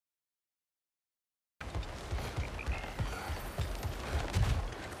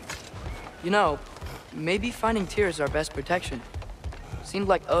You know, maybe finding Tyr is our best protection. Seemed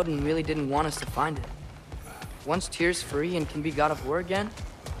like Odin really didn't want us to find it. Once Tyr's free and can be God of War again,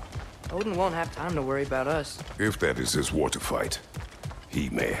 Odin won't have time to worry about us. If that is his war to fight, he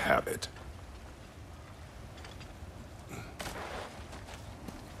may have it.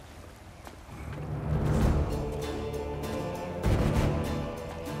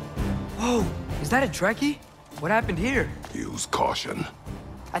 Whoa! Is that a Dreki? What happened here? Use caution.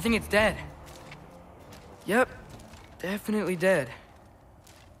 I think it's dead. Yep, definitely dead.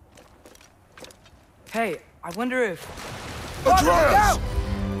 Hey, I wonder if... Atreus!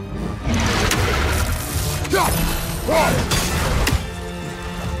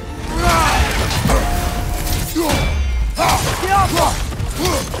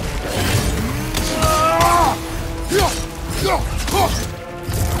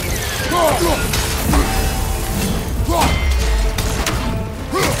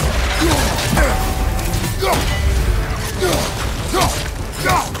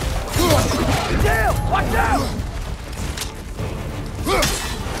 Damn! Watch out!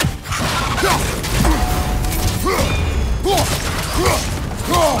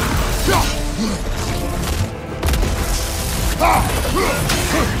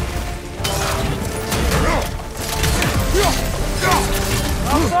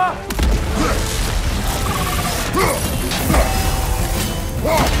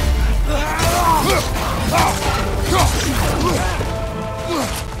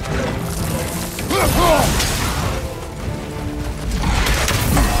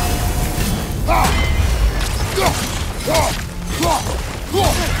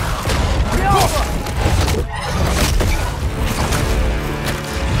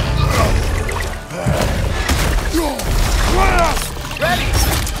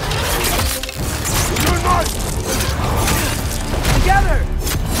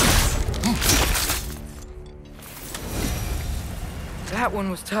 That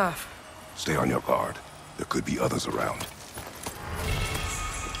one was tough. Stay on your guard. There could be others around.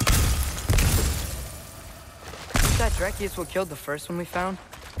 Think that Dreki is what killed the first one we found?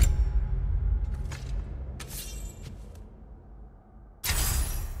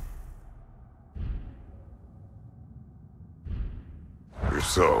 If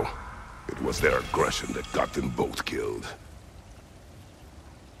so, it was their aggression that got them both killed.